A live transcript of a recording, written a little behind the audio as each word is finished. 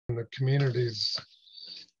And the community's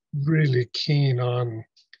really keen on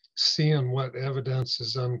seeing what evidence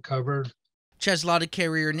is uncovered. Cheslatta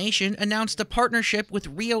Carrier Nation announced a partnership with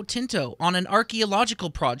Rio Tinto on an archaeological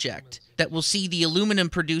project that will see the aluminum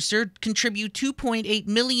producer contribute $2.8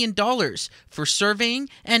 million for surveying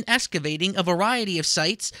and excavating a variety of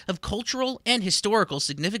sites of cultural and historical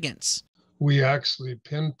significance. We actually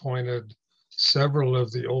pinpointed several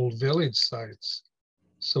of the old village sites.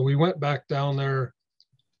 So we went back down there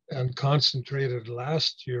and concentrated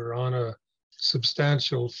last year on a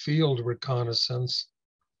substantial field reconnaissance.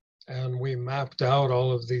 And we mapped out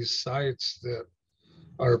all of these sites that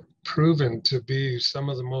are proven to be some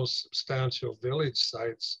of the most substantial village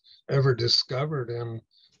sites ever discovered in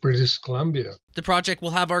British Columbia. The project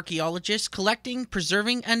will have archaeologists collecting,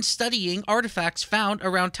 preserving, and studying artifacts found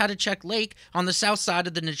around Tatachek Lake on the south side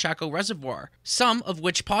of the Nechako Reservoir, some of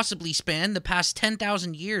which possibly span the past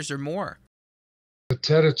 10,000 years or more. The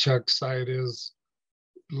Tatachek site is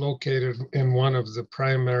located in one of the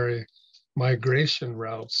primary migration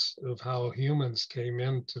routes of how humans came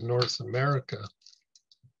into North America.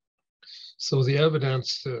 So the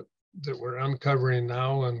evidence that we're uncovering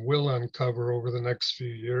now and will uncover over the next few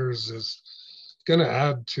years is going to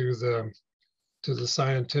add to the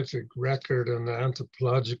scientific record and the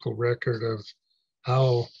anthropological record of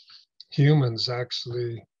how humans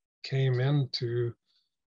actually came into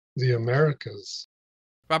the Americas.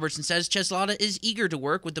 Robertson says Cheslatta is eager to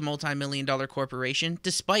work with the multi-million-dollar corporation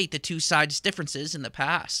despite the two sides' differences in the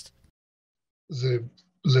past. The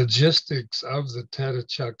logistics of the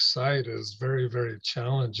Tatachek site is very, very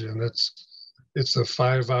challenging. It's a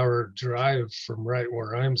 5-hour drive from right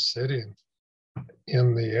where I'm sitting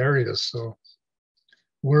in the area. So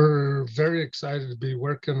we're very excited to be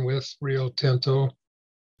working with Rio Tinto.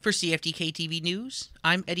 For CFTK-TV News,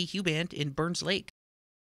 I'm Eddie Huband in Burns Lake.